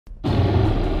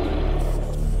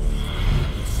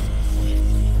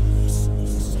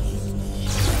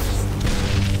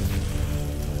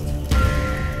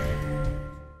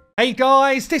Hey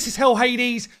guys, this is Hell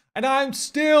Hades, and I'm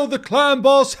still the Clan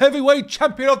Boss Heavyweight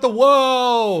Champion of the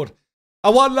World. I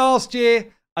won last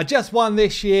year, I just won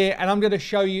this year, and I'm going to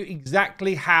show you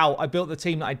exactly how I built the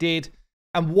team that I did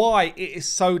and why it is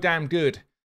so damn good.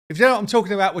 If you don't know what I'm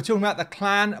talking about, we're talking about the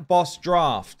Clan Boss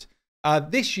Draft.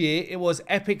 This year, it was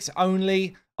Epics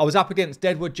only. I was up against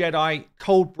Deadwood Jedi,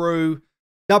 Cold Brew,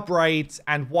 Dub Raids,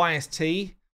 and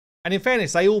YST. And in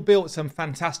fairness, they all built some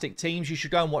fantastic teams. You should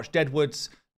go and watch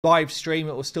Deadwood's live stream.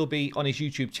 It will still be on his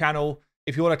YouTube channel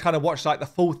if you want to kind of watch like the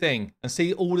full thing and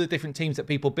see all the different teams that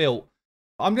people built.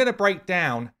 I'm going to break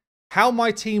down how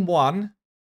my team won.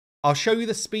 I'll show you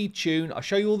the speed tune. I'll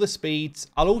show you all the speeds.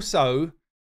 I'll also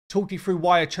talk you through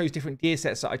why I chose different gear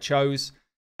sets that I chose.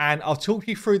 And I'll talk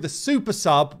you through the super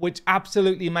sub, which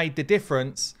absolutely made the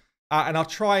difference. And I'll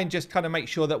try and just kind of make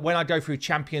sure that when I go through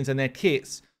champions and their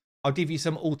kits, I'll give you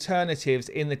some alternatives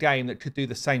in the game that could do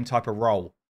the same type of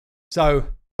role. So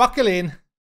buckle in.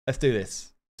 Let's do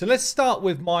this. So let's start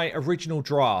with my original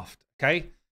draft,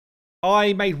 okay?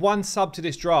 I made one sub to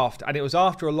this draft, and it was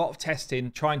after a lot of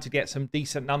testing, trying to get some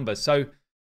decent numbers. So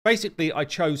basically, I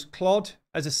chose Claude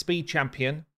as a speed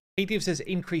champion. He gives us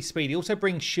increased speed. He also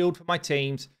brings shield for my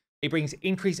teams. He brings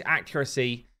increased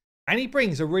accuracy. And he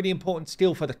brings a really important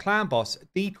skill for the Clan Boss,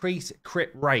 decrease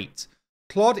crit rate.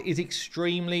 Claude is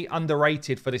extremely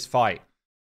underrated for this fight.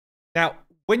 Now,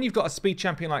 when you've got a speed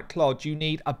champion like Claude, you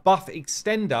need a buff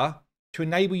extender to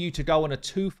enable you to go on a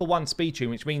 2-for-1 speed tune,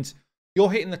 which means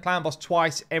you're hitting the Clan Boss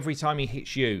twice every time he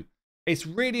hits you. It's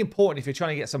really important if you're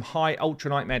trying to get some high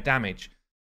Ultra Nightmare damage.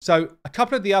 So a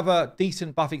couple of the other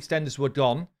decent buff extenders were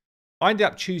gone. I ended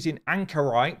up choosing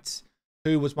Anchorite,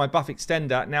 who was my buff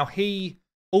extender. Now, he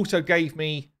also gave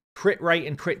me crit rate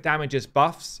and crit damage as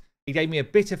buffs. He gave me a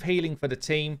bit of healing for the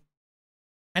team.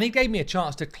 And he gave me a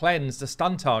chance to cleanse the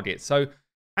stun target. So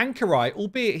Anchorite,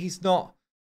 albeit he's not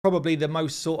probably the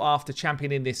most sought after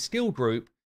champion in this skill group,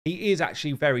 he is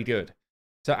actually very good.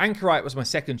 So Anchorite was my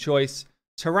second choice.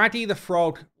 Taradi the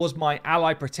Frog was my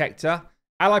ally protector.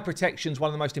 Ally protection is one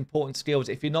of the most important skills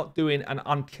if you're not doing an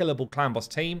unkillable Clan Boss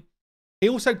team. He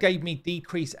also gave me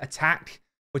decreased attack,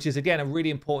 which is again a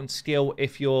really important skill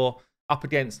if you're up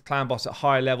against Clan Boss at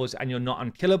higher levels and you're not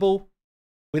unkillable.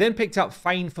 We then picked up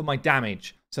Fane for my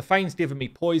damage. So Fane's given me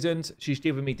poisoned, she's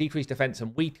given me decreased defense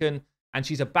and weaken, and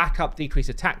she's a backup decreased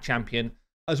attack champion,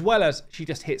 as well as she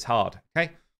just hits hard,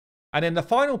 okay? And then the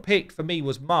final pick for me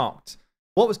was Marked.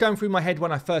 What was going through my head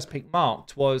when I first picked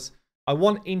Marked was I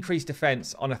want increased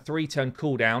defense on a 3-turn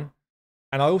cooldown,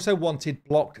 and I also wanted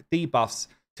blocked debuffs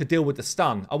to deal with the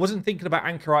stun. I wasn't thinking about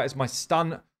Anchorite as my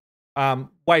stun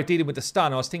way of dealing with the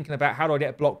stun. I was thinking about how do I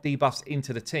get blocked debuffs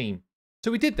into the team.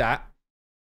 So we did that.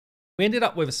 We ended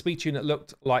up with a speed tune that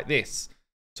looked like this.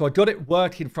 So I got it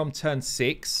working from turn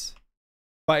 6,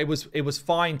 but it was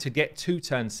fine to get to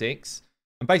turn 6.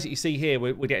 And basically, you see here,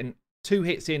 we're getting 2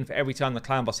 hits in for every time the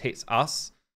Clan Boss hits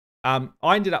us. I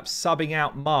ended up subbing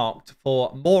out Marked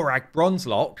for Morag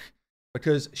Bronzelock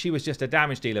because she was just a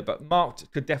damage dealer. But Marked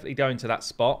could definitely go into that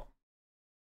spot,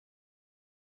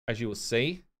 as you will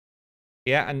see.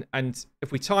 Yeah, and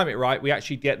if we time it right, we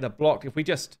actually get the block. If we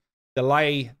just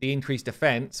delay the increased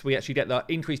defense, we actually get the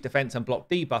increased defense and block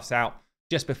debuffs out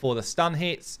just before the stun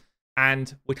hits.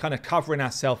 And we're kind of covering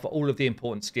ourselves for all of the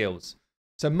important skills.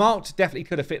 So Marked definitely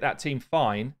could have fit that team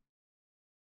fine.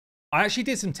 I actually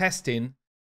did some testing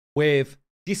with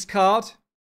Discard.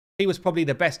 He was probably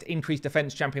the best increased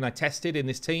defense champion I tested in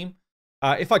this team.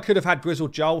 If I could have had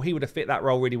Grizzled Joel, he would have fit that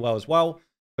role really well as well.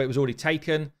 But it was already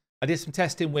taken. I did some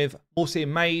testing with Morsian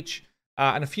Mage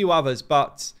and a few others.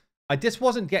 But I just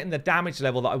wasn't getting the damage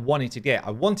level that I wanted to get.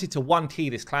 I wanted to one-key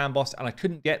this Clan Boss, and I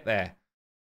couldn't get there.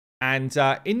 And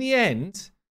in the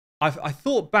end, I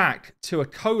thought back to a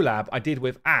collab I did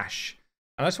with Ash.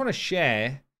 And I just want to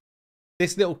share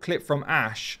this little clip from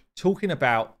Ash talking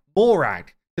about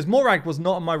Morag. Because Morag was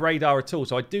not on my radar at all.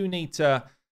 So I do need to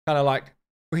kind of like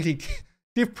really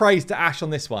give praise to Ash on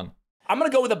this one. I'm going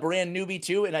to go with a brand newbie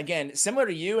too. And again, similar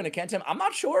to you and Akentim, I'm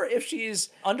not sure if she's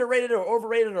underrated or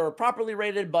overrated or properly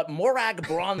rated, but Morag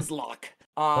Bronzelock.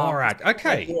 Morag.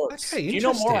 Okay. Okay. Do you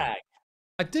know Morag?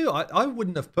 I do. I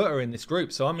wouldn't have put her in this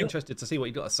group, so I'm interested to see what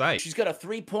you got to say. She's got a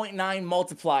 3.9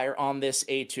 multiplier on this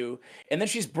A2, and then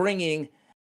she's bringing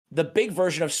the big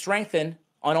version of Strengthen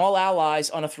on all allies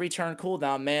on a 3-turn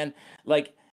cooldown, man.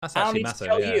 Like, that's I don't need massive, to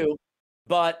tell you,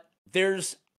 but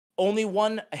there's only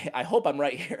one. I hope I'm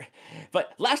right here,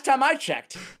 but last time I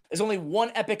checked, there's only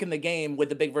one epic in the game with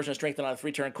the big version of Strengthen on a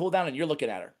 3-turn cooldown, and you're looking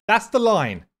at her. That's the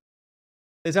line.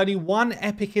 There's only one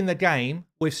epic in the game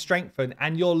with Strengthen,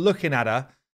 and you're looking at her.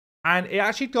 And it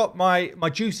actually got my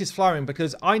juices flowing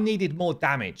because I needed more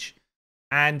damage.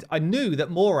 And I knew that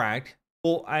Morag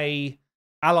bought a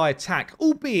ally attack,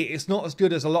 albeit it's not as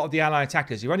good as a lot of the ally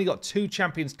attackers. You've only got 2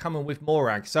 champions coming with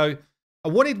Morag. So I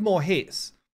wanted more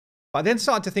hits. But I then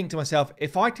started to think to myself,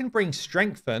 if I can bring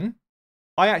Strengthen,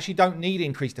 I actually don't need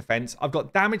increased defense. I've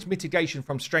got damage mitigation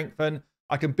from Strengthen.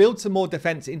 I can build some more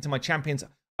defense into my champions.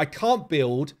 I can't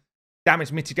build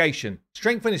damage mitigation.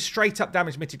 Strengthen is straight up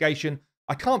damage mitigation.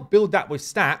 I can't build that with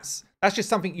stats. That's just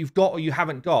something you've got or you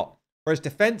haven't got. Whereas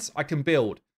defense, I can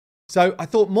build. So I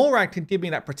thought Morag can give me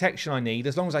that protection I need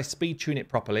as long as I speed tune it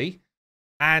properly.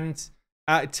 And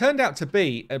it turned out to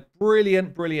be a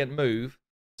brilliant, brilliant move.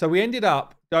 So we ended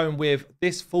up going with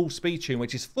this full speed tune,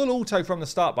 which is full auto from the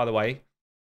start, by the way,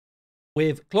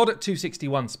 with Claude at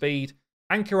 261 speed,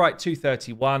 Anchorite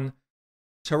 231,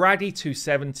 Taradi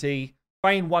 270,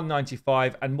 Fane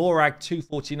 195, and Morag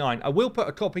 249. I will put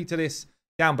a copy to this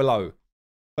down below.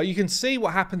 But you can see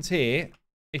what happens here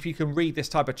if you can read this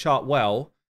type of chart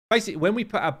well. Basically, when we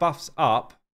put our buffs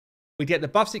up, we get the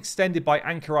buffs extended by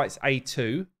Anchorite's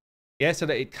A2. Yeah, so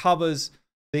that it covers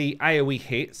the AoE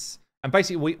hits. And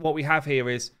basically, what we have here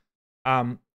is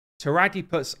Taradi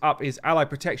puts up his ally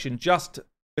protection just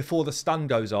before the stun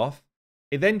goes off.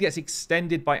 It then gets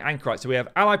extended by Anchorite. So we have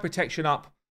ally protection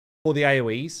up for the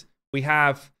AoEs. We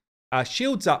have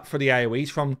shields up for the AoEs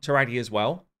from Taradi as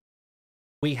well.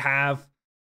 We have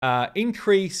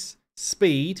increase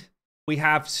speed. We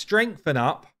have strengthen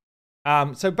up.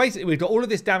 So basically, we've got all of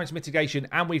this damage mitigation,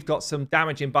 and we've got some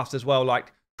damaging buffs as well,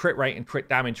 like crit rate and crit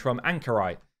damage from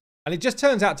Anchorite. And it just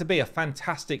turns out to be a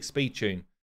fantastic speed tune.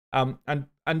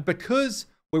 And because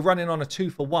we're running on a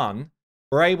 2-for-1,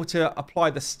 we're able to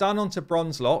apply the stun onto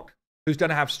Bronzelock, who's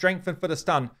going to have strengthen for the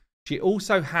stun. She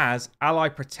also has ally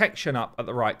protection up at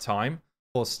the right time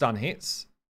for stun hits.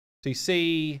 So you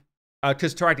see,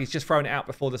 because Taradi's just thrown it out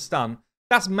before the stun.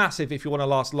 That's massive if you want to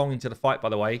last long into the fight, by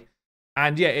the way.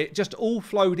 And yeah, it just all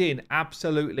flowed in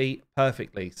absolutely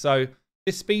perfectly. So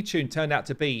this speed tune turned out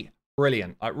to be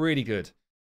brilliant, like really good.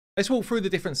 Let's walk through the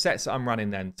different sets that I'm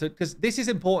running then, because this is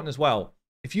important as well.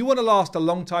 If you want to last a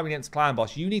long time against Clan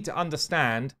Boss, you need to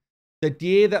understand the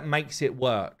gear that makes it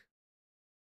work.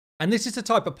 And this is the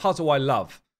type of puzzle I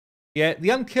love. Yeah, the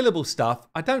unkillable stuff,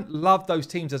 I don't love those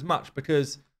teams as much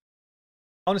because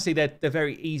honestly, they're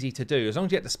very easy to do. As long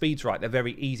as you get the speeds right, they're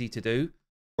very easy to do.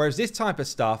 Whereas this type of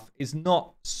stuff is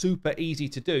not super easy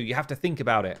to do. You have to think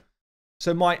about it.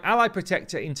 So my ally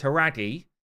protector in Taradi,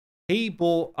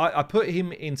 I put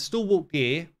him in Stalwart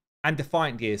gear and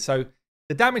Defiant gear. So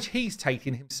the damage he's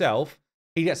taking himself,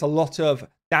 he gets a lot of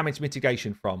damage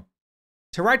mitigation from.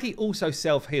 Taradi also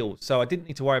self-heals, so I didn't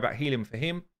need to worry about healing for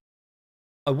him.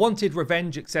 I wanted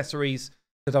revenge accessories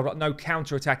because I've got no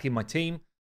counter-attack in my team.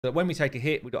 So that when we take a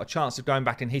hit, we've got a chance of going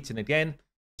back and hitting again.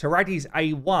 Taradi's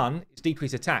A1 is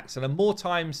decreased attack. So the more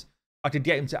times I could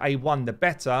get him to A1, the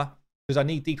better, because I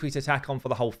need decreased attack on for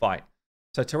the whole fight.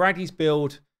 So Taradi's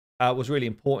build was really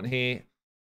important here.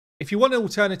 If you want an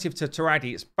alternative to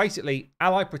Taradi, it's basically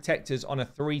ally protectors on a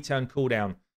 3-turn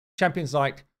cooldown. Champions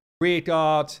like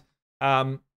Rearguard.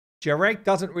 Jarek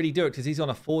doesn't really do it because he's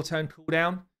on a 4-turn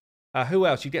cooldown. Who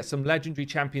else? You get some legendary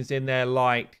champions in there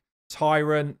like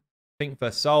Tyrant, I think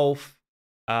Versolf,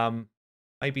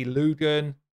 maybe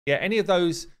Lugan. Yeah, any of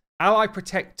those ally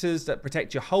protectors that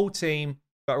protect your whole team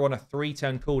but are on a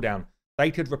 3-turn cooldown. They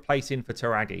could replace in for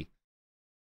Taradi.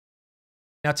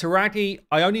 Now, Taradi,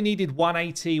 I only needed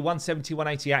 180, 170,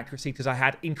 180 accuracy because I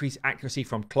had increased accuracy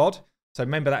from Claude. So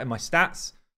remember that in my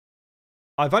stats.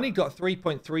 I've only got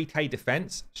 3.3k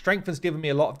defense. Strengthen's given me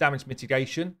a lot of damage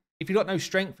mitigation. If you've got no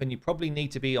strengthen, you probably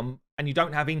need to be on, and you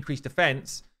don't have increased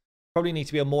defense, probably need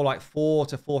to be on more like 4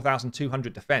 to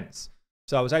 4,200 defense.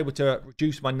 So I was able to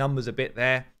reduce my numbers a bit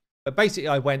there. But basically,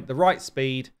 I went the right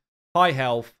speed, high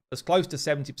health, as close to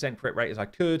 70% crit rate as I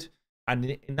could, and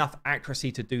enough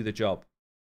accuracy to do the job.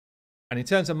 And in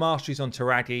terms of masteries on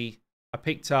Taradi, I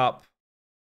picked up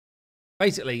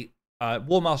basically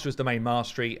War Master is the main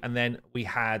mastery, and then we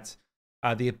had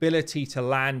the ability to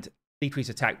land decrease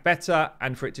attack better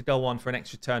and for it to go on for an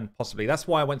extra turn possibly. That's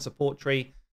why I went support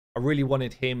tree. I really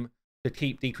wanted him to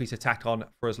keep decrease attack on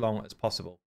for as long as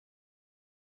possible.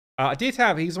 I did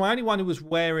have, he's my only one who was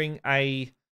wearing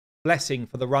a blessing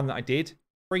for the run that I did.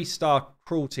 3-star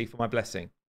cruelty for my blessing.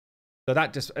 So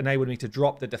that just enabled me to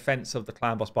drop the defense of the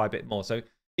clan boss by a bit more. So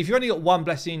if you've only got one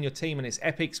blessing in your team and it's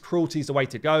epics, cruelty is the way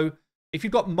to go. If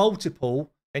you've got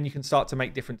multiple, then you can start to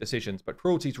make different decisions. But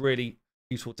cruelty is really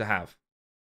useful to have.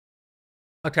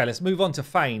 Okay, let's move on to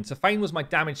Fane. So Fane was my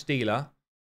damage dealer.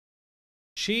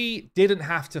 She didn't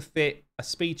have to fit a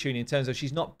speed tune in terms of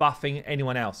she's not buffing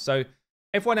anyone else. So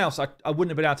everyone else, I wouldn't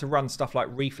have been able to run stuff like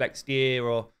reflex gear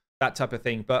or that type of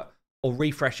thing. But or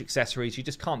refresh accessories. You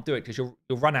just can't do it because you'll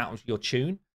run out of your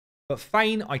tune. But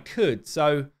feign, I could.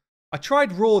 So I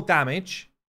tried raw damage,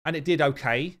 and it did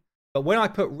okay. But when I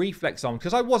put reflex on,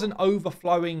 because I wasn't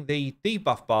overflowing the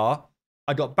debuff bar,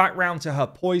 I got back round to her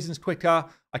poisons quicker.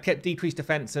 I kept decreased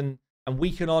defense and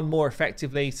weaken on more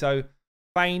effectively. So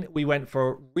feign, we went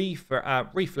for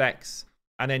reflex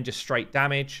and then just straight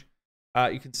damage.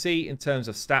 You can see in terms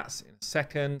of stats in a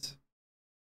second.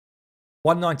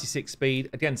 196 speed,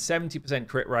 again 70%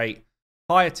 crit rate,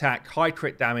 high attack, high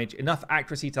crit damage, enough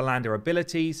accuracy to land her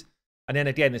abilities. And then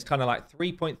again, it's kind of like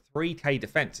 3.3k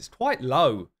defense. It's quite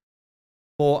low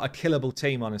for a killable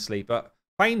team, honestly. But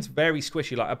Fein's very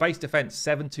squishy. Like a base defense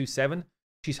 727.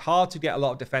 She's hard to get a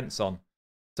lot of defense on.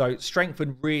 So strength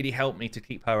would really help me to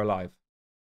keep her alive.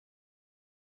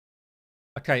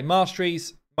 Okay,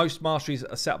 masteries. Most masteries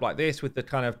are set up like this with the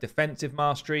kind of defensive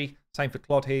mastery. Same for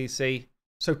Claude here, you see.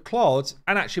 So Claude,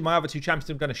 and actually my other two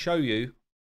champions I'm going to show you,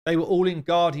 they were all in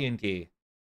Guardian gear.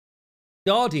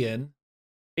 Guardian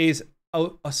is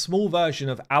a small version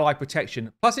of ally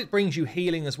protection. Plus it brings you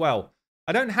healing as well.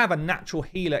 I don't have a natural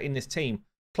healer in this team.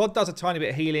 Claude does a tiny bit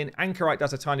of healing. Anchorite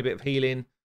does a tiny bit of healing.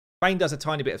 Bane does a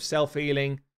tiny bit of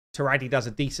self-healing. Taradi does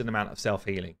a decent amount of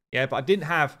self-healing. Yeah, but I didn't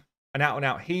have an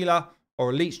out-and-out healer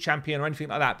or a leech champion or anything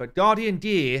like that. But Guardian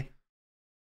gear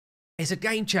is a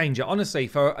game changer. Honestly,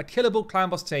 for a killable clan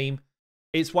boss team,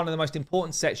 it's one of the most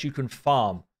important sets you can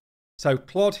farm. So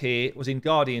Claude here was in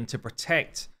Guardian to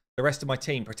protect the rest of my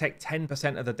team, protect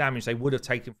 10% of the damage they would have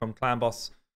taken from clan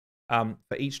boss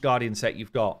for each Guardian set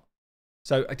you've got.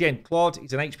 So again, Claude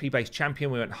is an HP-based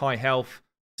champion. We went high health.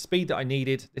 Speed that I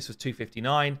needed, this was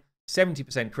 259.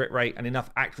 70% crit rate and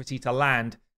enough accuracy to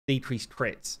land decreased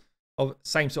crits.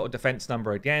 Same sort of defense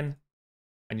number again.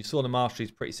 And you saw the mastery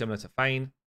is pretty similar to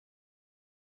Feign.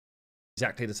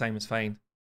 Exactly the same as Feign.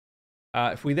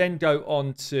 If we then go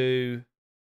on to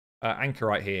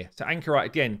Anchorite here. So Anchorite,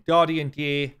 again, Guardian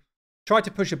gear. Tried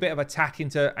to push a bit of attack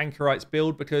into Anchorite's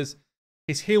build because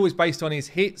his heal is based on his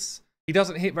hits. He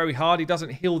doesn't hit very hard. He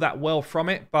doesn't heal that well from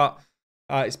it, but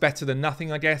it's better than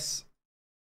nothing, I guess.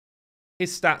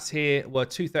 His stats here were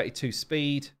 232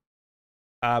 speed.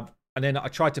 And then I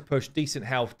tried to push decent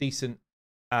health, decent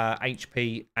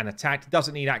HP and attack. He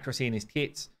doesn't need accuracy in his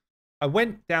kits. I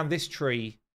went down this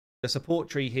tree, the support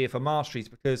tree here for masteries,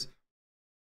 because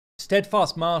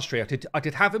Steadfast Mastery, I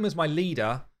could have him as my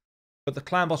leader, but the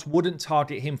clan boss wouldn't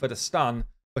target him for the stun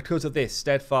because of this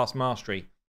Steadfast Mastery.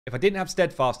 If I didn't have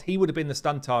Steadfast, he would have been the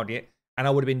stun target, and I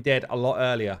would have been dead a lot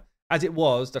earlier. As it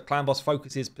was, the clan boss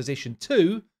focuses position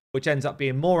 2, which ends up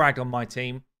being Morag on my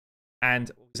team,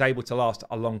 and was able to last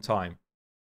a long time.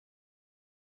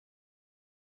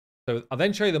 So I'll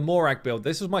then show you the Morag build.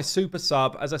 This was my super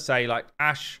sub. As I say, like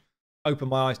Ash opened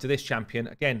my eyes to this champion.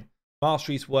 Again,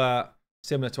 masteries were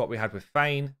similar to what we had with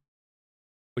Feign.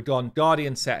 We've gone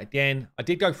Guardian set again. I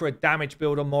did go for a damage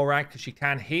build on Morag because she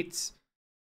can hit.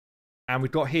 And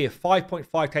we've got here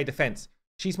 5.5k defense.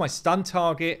 She's my stun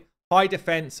target. High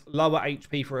defense, lower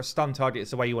HP for a stun target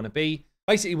is the way you want to be.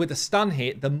 Basically, with the stun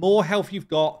hit, the more health you've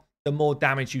got, the more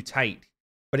damage you take.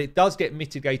 But it does get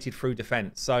mitigated through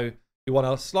defense. So you want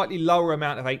a slightly lower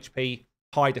amount of HP,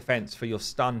 high defense for your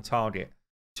stun target.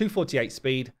 248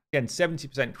 speed. Again,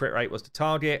 70% crit rate was the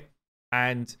target.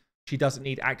 And she doesn't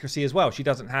need accuracy as well. She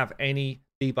doesn't have any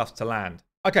debuffs to land.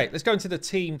 Okay, let's go into the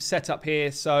team setup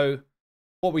here. So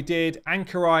what we did,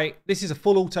 Anchorite. This is a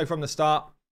full auto from the start.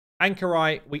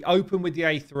 Anchorite, we open with the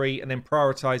A3 and then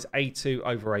prioritize A2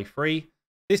 over A3.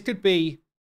 This could be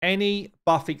any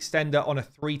buff extender on a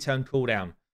 3-turn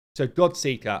cooldown. So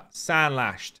Godseeker,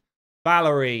 Sandlashed,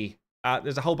 Valerie.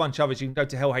 There's a whole bunch of others. You can go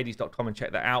to hellhades.com and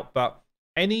check that out. But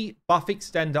any buff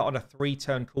extender on a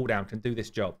 3-turn cooldown can do this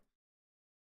job.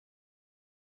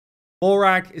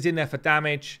 Morag is in there for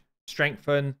damage,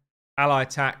 strengthen, ally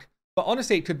attack. But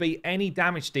honestly, it could be any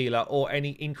damage dealer or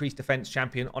any increased defense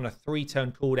champion on a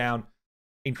 3-turn cooldown,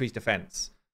 increased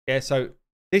defense. Yeah, so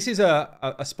this is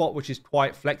a spot which is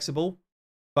quite flexible.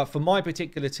 But for my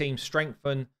particular team,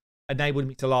 strengthen enabled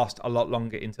me to last a lot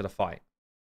longer into the fight.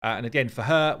 And again, for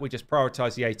her, we just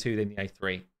prioritize the A2, then the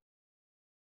A3.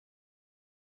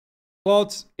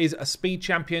 Claude is a speed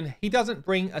champion. He doesn't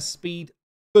bring a speed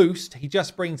boost. He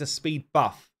just brings a speed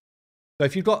buff. So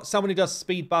if you've got someone who does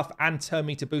speed buff and turn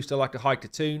meter booster like a high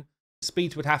Katoon,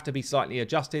 speeds would have to be slightly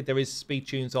adjusted. There is speed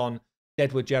tunes on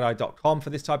deadwoodjedi.com for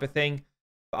this type of thing.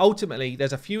 But ultimately,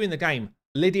 there's a few in the game.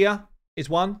 Lydia is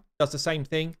one, does the same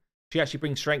thing. She actually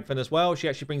brings strengthen as well. She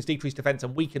actually brings decreased defense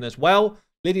and weaken as well.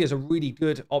 Lydia's a really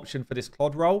good option for this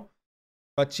Claude role.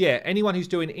 But yeah, anyone who's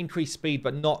doing increased speed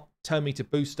but not turn meter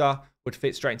booster would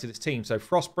fit straight into this team. So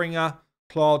Frostbringer,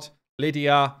 Claude,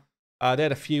 Lydia,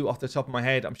 They're a few off the top of my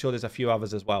head. I'm sure there's a few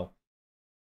others as well.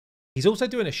 He's also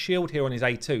doing a shield here on his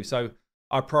A2. So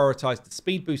I prioritized the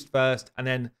speed boost first and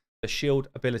then the shield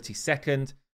ability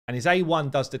second. And his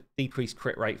A1 does the decreased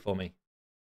crit rate for me.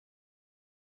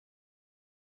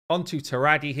 On to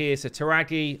Taragi here. So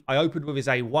Taragi, I opened with his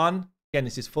A1. Again,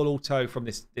 this is full auto from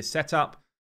this setup.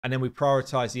 And then we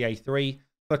prioritize the A3.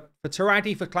 But for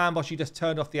Taragi, for Clan Boss, you just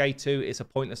turned off the A2. It's a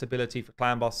pointless ability for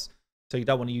Clan Boss. So you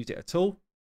don't want to use it at all.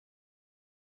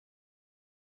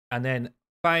 And then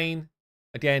Fane.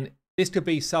 Again, this could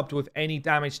be subbed with any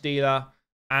damage dealer.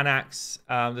 Anax.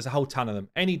 There's a whole ton of them.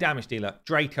 Any damage dealer.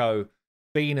 Draco.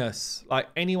 Venus. Like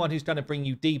anyone who's going to bring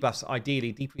you debuffs,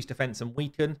 ideally. Decrease defense and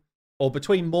weaken. Or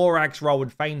between Morag's roll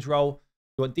and Fane's roll.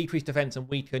 You want decreased defense and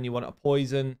weaken. You want a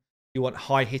poison. You want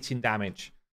high hitting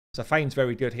damage. So Fane's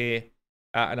very good here.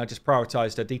 And I just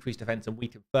prioritized a decreased defense and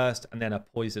weaken first. And then a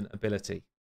poison ability.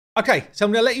 Okay, so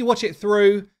I'm going to let you watch it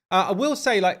through. I will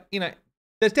say, like, you know,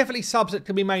 there's definitely subs that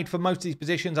can be made for most of these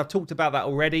positions. I've talked about that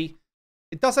already.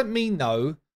 It doesn't mean,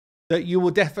 though, that you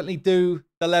will definitely do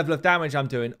the level of damage I'm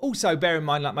doing. Also, bear in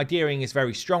mind, like, my gearing is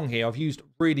very strong here. I've used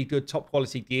really good top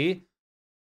quality gear.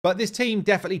 But this team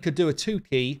definitely could do a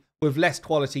 2-key with less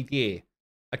quality gear.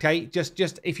 Okay,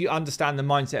 just if you understand the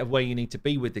mindset of where you need to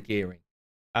be with the gearing.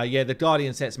 Yeah, the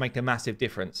Guardian sets make a massive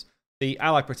difference. The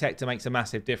Ally Protector makes a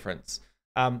massive difference.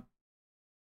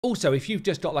 Also, if you've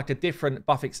just got like a different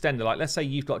buff extender, like let's say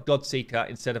you've got Godseeker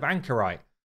instead of Anchorite,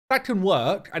 that can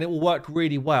work and it will work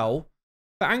really well.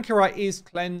 But Anchorite is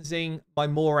cleansing my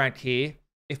Morag here.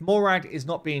 If Morag is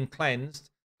not being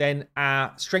cleansed, then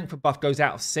our strength buff goes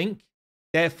out of sync.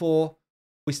 Therefore,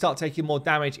 we start taking more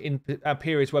damage in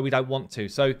periods where we don't want to.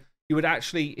 So you would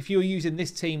actually, if you were using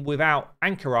this team without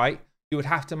Anchorite, you would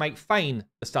have to make Fane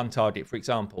the stun target, for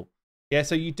example. Yeah,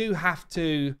 so you do have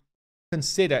to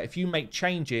consider, if you make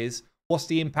changes, what's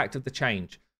the impact of the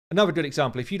change? Another good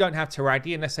example, if you don't have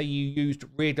Taragi, and let's say you used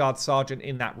Rearguard Sergeant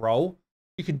in that role,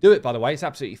 you can do it, by the way, it's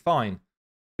absolutely fine.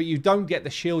 But you don't get the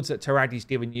shields that Taragi's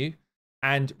given you.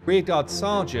 And Rearguard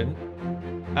Sergeant,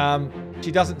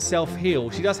 she doesn't self-heal.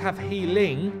 She does have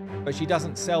healing, but she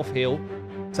doesn't self-heal.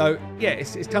 So, yeah,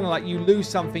 it's kind of like you lose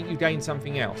something, you gain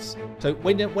something else. So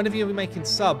whenever you're making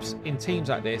subs in teams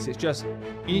like this, it's just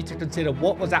you need to consider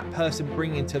what was that person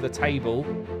bringing to the table,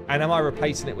 and am I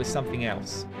replacing it with something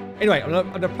else? Anyway, I'm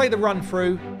going to play the run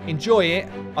through, enjoy it.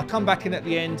 I'll come back in at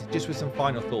the end just with some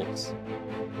final thoughts.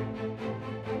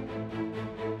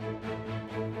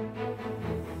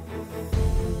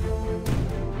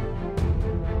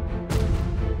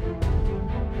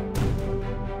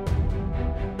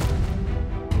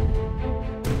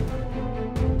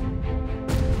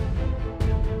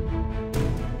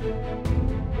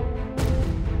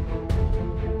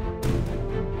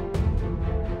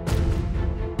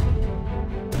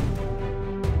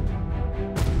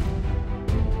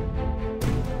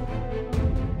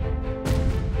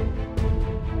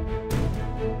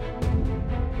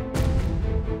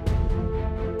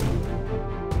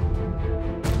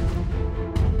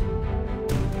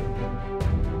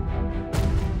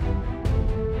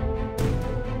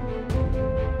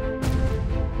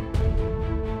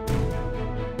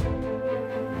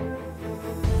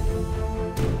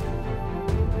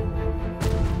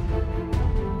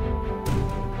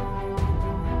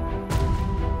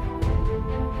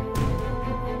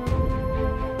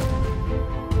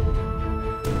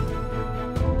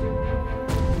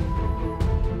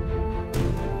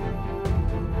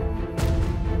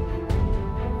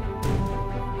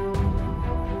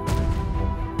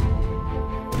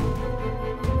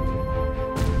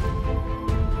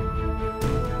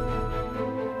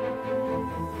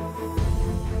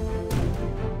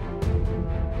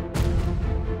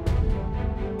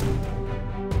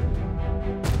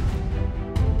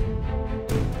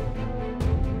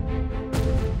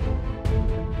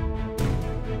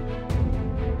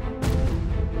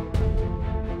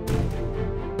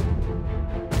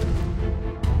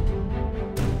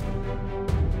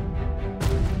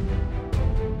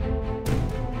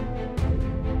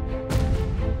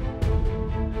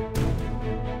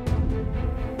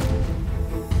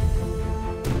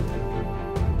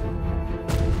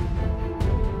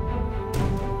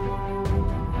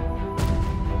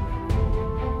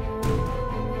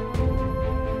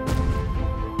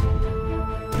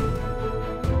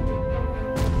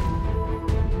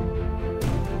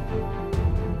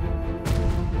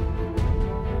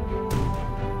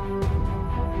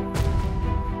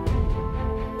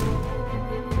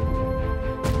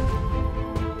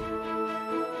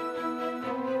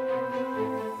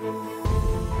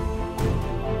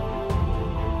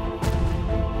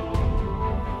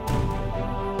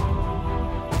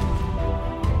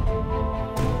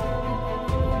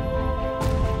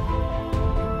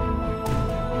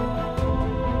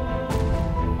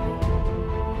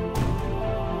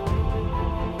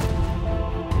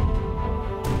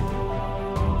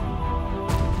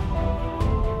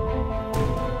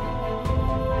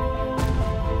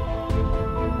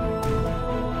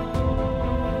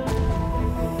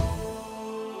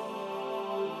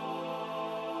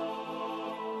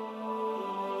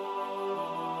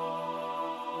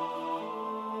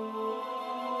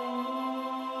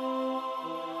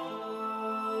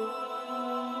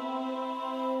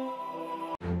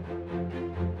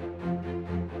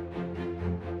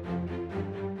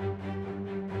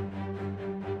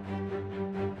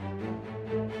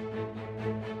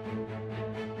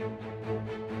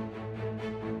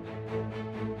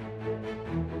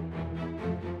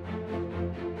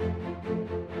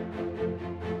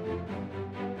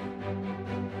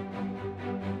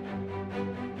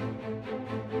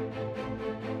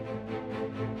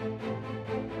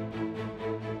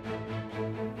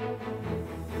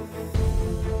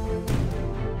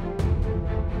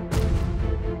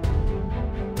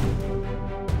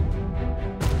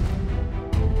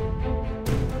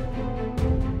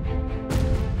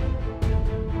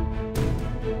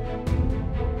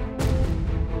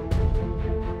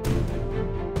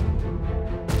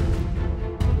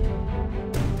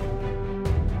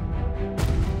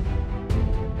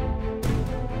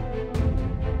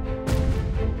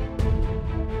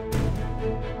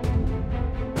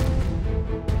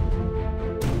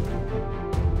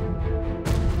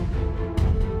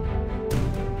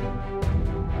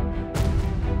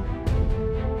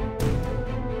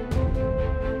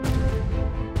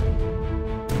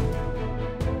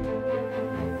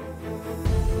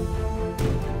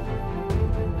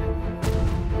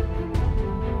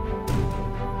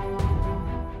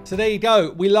 So there you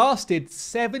go. We lasted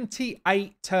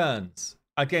 78 turns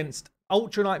against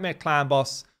Ultra Nightmare Clan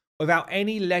Boss without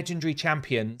any legendary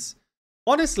champions.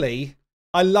 Honestly,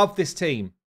 I love this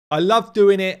team. I love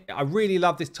doing it. I really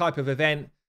love this type of event.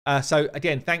 So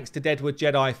again, thanks to Deadwood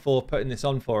Jedi for putting this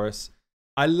on for us.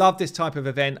 I love this type of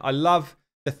event. I love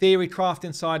the theory craft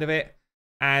inside of it.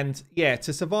 And yeah,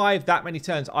 to survive that many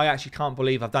turns, I actually can't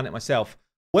believe I've done it myself.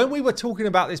 When we were talking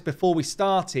about this before we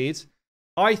started,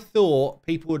 I thought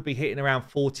people would be hitting around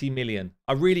 40 million.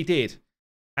 I really did.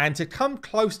 And to come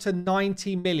close to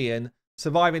 90 million,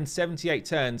 surviving 78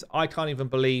 turns, I can't even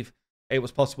believe it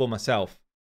was possible myself.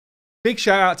 Big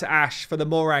shout out to Ash for the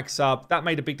Morag sub. That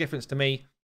made a big difference to me.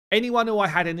 Anyone who I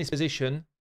had in this position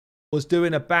was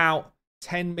doing about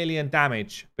 10 million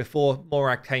damage before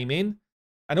Morag came in.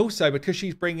 And also, because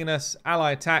she's bringing us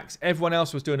ally attacks, everyone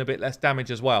else was doing a bit less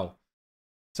damage as well.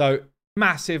 So,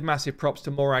 massive, massive props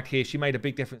to Morag here. She made a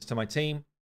big difference to my team.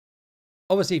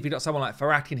 Obviously, if you've got someone like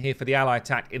Farak in here for the ally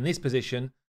attack in this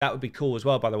position, that would be cool as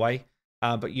well, by the way.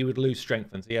 But you would lose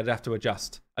strengthen, so you'd have to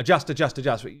adjust. Adjust.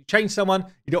 You change someone,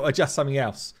 you don't adjust something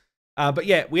else. But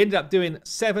yeah, we ended up doing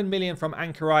 7 million from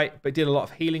Anchorite, but did a lot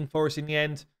of healing for us in the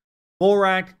end.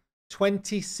 Morag,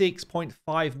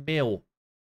 26.5 mil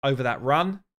over that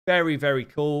run. Very, very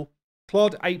cool.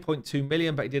 Clod, 8.2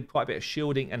 million, but he did quite a bit of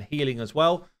shielding and healing as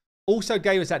well. Also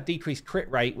gave us that decreased crit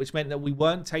rate, which meant that we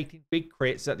weren't taking big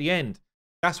crits at the end.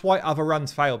 That's why other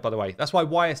runs failed, by the way. That's why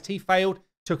YST failed,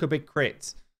 took a big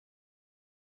crit.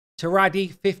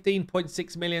 Taradi,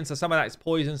 15.6 million, so some of that is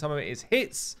poison, some of it is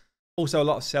hits. Also a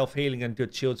lot of self-healing and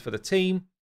good shields for the team.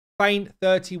 Feint,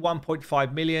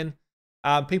 31.5 million.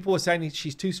 People were saying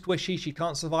she's too squishy, she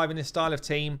can't survive in this style of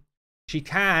team. She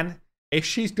can, if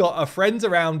she's got her friends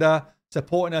around her,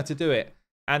 supporting her to do it.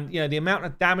 And, you know, the amount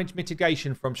of damage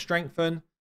mitigation from Strengthen,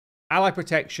 Ally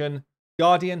Protection,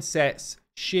 Guardian sets,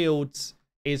 shields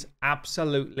is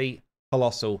absolutely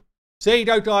colossal. So there you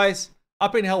go, guys.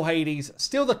 I've been Hell Hades,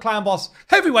 still the Clan Boss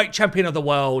Heavyweight Champion of the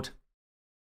World.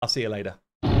 I'll see you later.